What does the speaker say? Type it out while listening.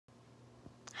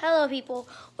Hello people,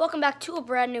 welcome back to a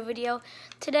brand new video.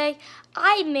 Today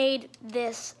I made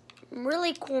this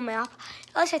really cool map.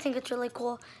 At least I think it's really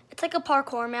cool. It's like a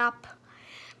parkour map.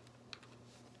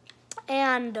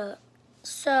 And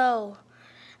so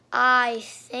I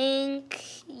think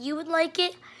you would like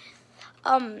it.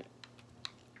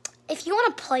 If you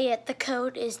want to play it, the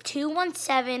code is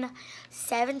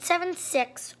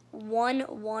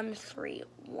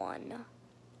 217-776-1131.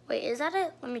 Wait, is that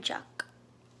it? Let me check.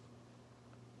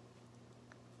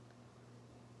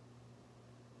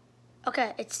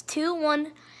 Okay, it's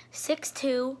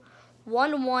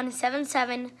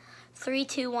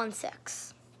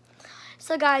 2162-1177-3216.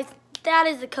 So guys, that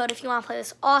is the code if you want to play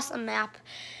this awesome map.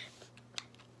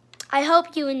 I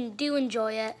hope you do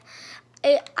enjoy it.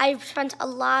 I've spent a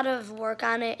lot of work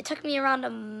on it. It took me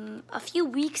around a few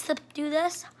weeks to do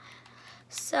this.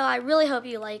 So I really hope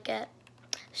you like it.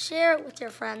 Share it with your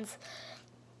friends.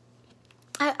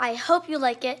 I hope you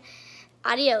like it.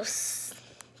 Adios.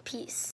 Peace.